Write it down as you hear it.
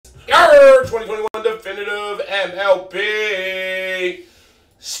number 2021 Definitive MLB.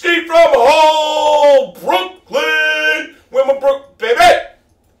 Steve from Hull, Brooklyn. Where my Brook, baby?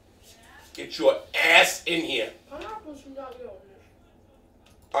 Get your ass in here.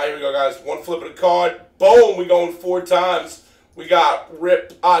 Alright, here we go, guys. One flip of the card. Boom, we going 4 times. We got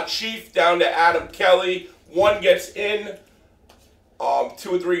Chief down to Adam Kelly. 1 gets in. 2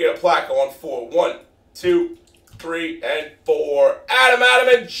 and 3 get a plaque on 4. 1, 2, 3, and 4. Adam,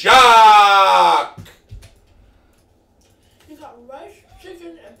 and Jock. You got rice,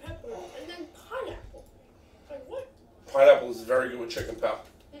 chicken, and pepper, and then pineapple. Like what? Pineapple is very good with chicken, pal.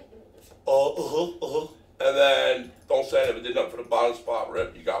 And then, don't say it if it did nothing for the bottom spot,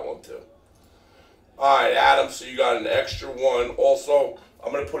 Rip. You got one, too. Alright, Adam, so you got an extra 1. Also,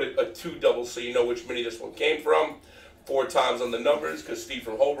 I'm going to put a 2 double so you know which mini this one came from. 4 times on the numbers because Steve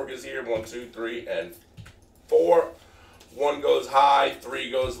from Holbrook is here. 1, 2, 3, and 4. 1 goes high, 3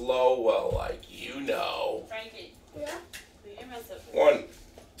 goes low. Well, like you know. Frankie. Yeah? You messed up. 1,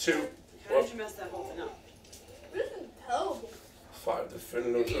 2. How did you mess that whole thing up? This is terrible. 5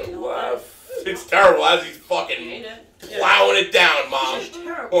 definitives are left. It's terrible as he's fucking plowing it down, Mom.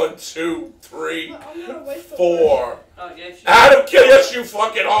 1, 2, 3, 4. Oh, yes, Adam, kill, yes, you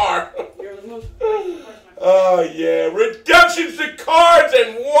fucking are. you're the most. Oh, yeah. Redemptions to cards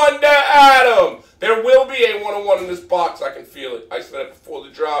and 1 to Adam. There will be a 1-on-1 in this box. I can feel it. I said it before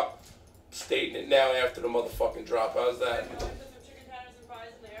the drop. I'm stating it now after the motherfucking drop. How's that?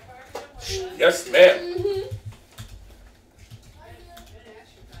 Yes, ma'am.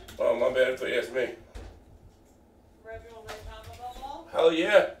 Oh, my bad. I thought you asked me. Hell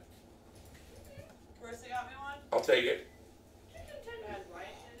yeah. I'll take it.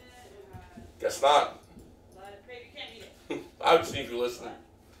 Guess not. I would see if you're listening.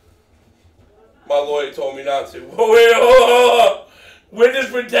 My lawyer told me not to. Oh, wait, oh,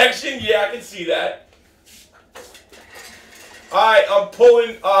 witness protection? Yeah, I can see that. Alright, I'm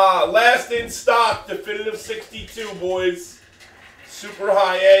pulling last in stock, Definitive 62, boys. Super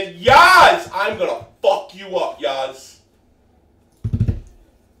high end. Yaz! I'm gonna fuck you up, Yaz.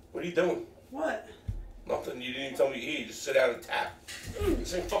 What are you doing? What? Nothing. You didn't even tell me to eat. Just sit down and tap.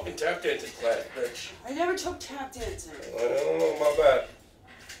 This ain't fucking tap dancing class, bitch. I never took tap dancing. I don't know, my bad.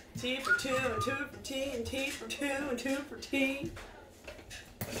 T for 2 and 2 for T and T for 2 and 2 for T.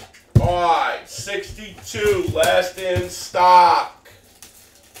 Alright, 62, last in stock.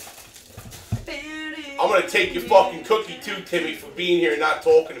 I'm gonna take your fucking cookie too, Timmy, for being here and not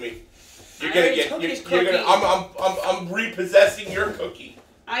talking to me. You're gonna get. You're gonna. I'm repossessing your cookie.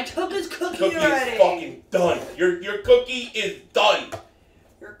 I took his cookie Cookie already. is fucking done. Your cookie is done.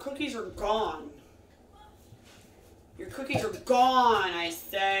 Your cookies are gone. Your cookies are gone, I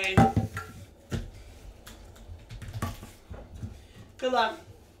say. Good luck.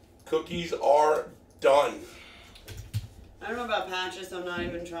 Cookies are done. I don't know about patches, so I'm not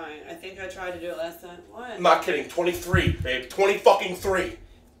even trying. I think I tried to do it last time. What? I'm not kidding. 23, babe. 20 fucking 3.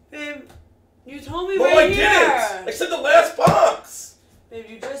 Babe, you told me No, right I here. didn't. I said the last box. Babe,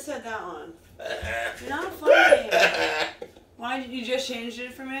 you just said that one. You're not funny. Why did you just change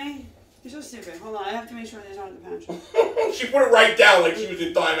it for me? You're so stupid. Hold on, I have to make sure there's not the patch. She put it right down like she was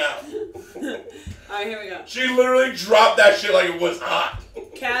in timeout. Alright, here we go. She literally dropped that shit like it was hot.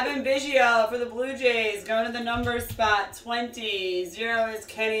 Kevin Biggio for the Blue Jays going to the number spot 20. 0 is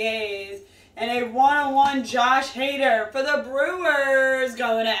Kenny Hayes. And a 1-on-1 Josh Hader for the Brewers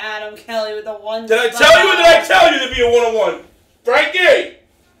going to Adam Kelly with a 1 Did I tell you or did I tell you to be a 1-on-1? Frankie!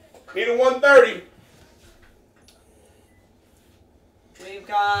 Need a 130. We've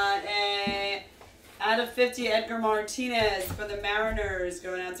got a out of 50 Edgar Martinez for the Mariners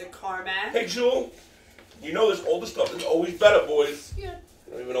going out to Carmack. Hey, Jewel. You know this older stuff is always better, boys. Yeah.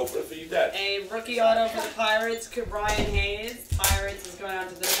 Don't even open it for your dad. A rookie auto for the Pirates, Brian Hayes. Pirates is going out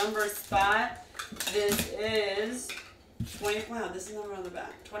to the number spot. This is 20. Wow, this is the number on the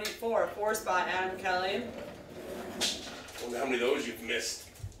back. 24, 4 spot, Adam Kelly. I wonder how many of those you've missed.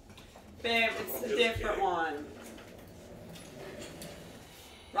 Babe, it's a different one.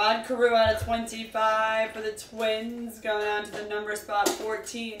 Rod Carew out of 25 for the Twins, going on to the number spot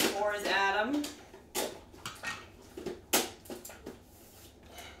 14. 4 is Adam.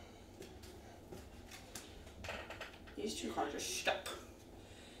 These 2 cards are stuck.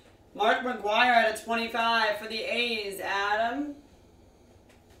 Mark McGuire out of 25 for the A's, Adam.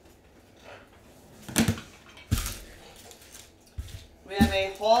 We have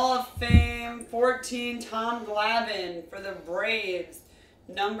a Hall of Fame 14 Tom Glavine for the Braves.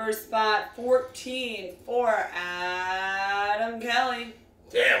 Number spot 14 for Adam Kelly.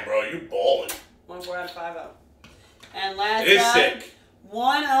 Damn, bro, you balling. 1-4 out of 5-0. And last It is up, sick.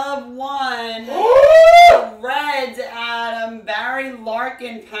 1 of 1. Reds, Adam. Barry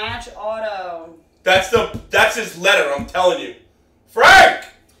Larkin patch auto. That's his letter, I'm telling you. Frank!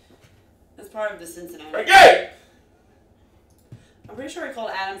 That's part of the Cincinnati. Frankie! I'm pretty sure I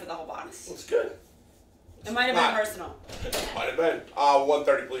called Adam for the whole box. Looks good. It might have been personal. Might have been.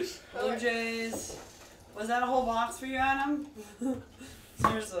 130, please. Blue Jays. Was that a whole box for you, Adam?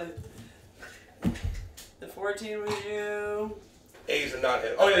 Seriously. The 14 was you. A's are not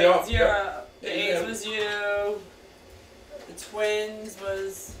hit. Oh, yeah, they are. 0. The A's was you. The Twins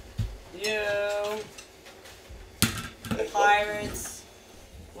was you. The Pirates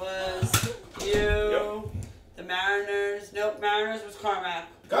was you. Yep. The Mariners. Nope, Mariners was Carmack.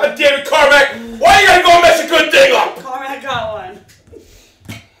 God damn it, Carmack! Why you gotta go mess a good thing up? Carmack got one.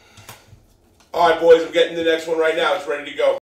 All right, boys, I'm getting the next one right now. It's ready to go.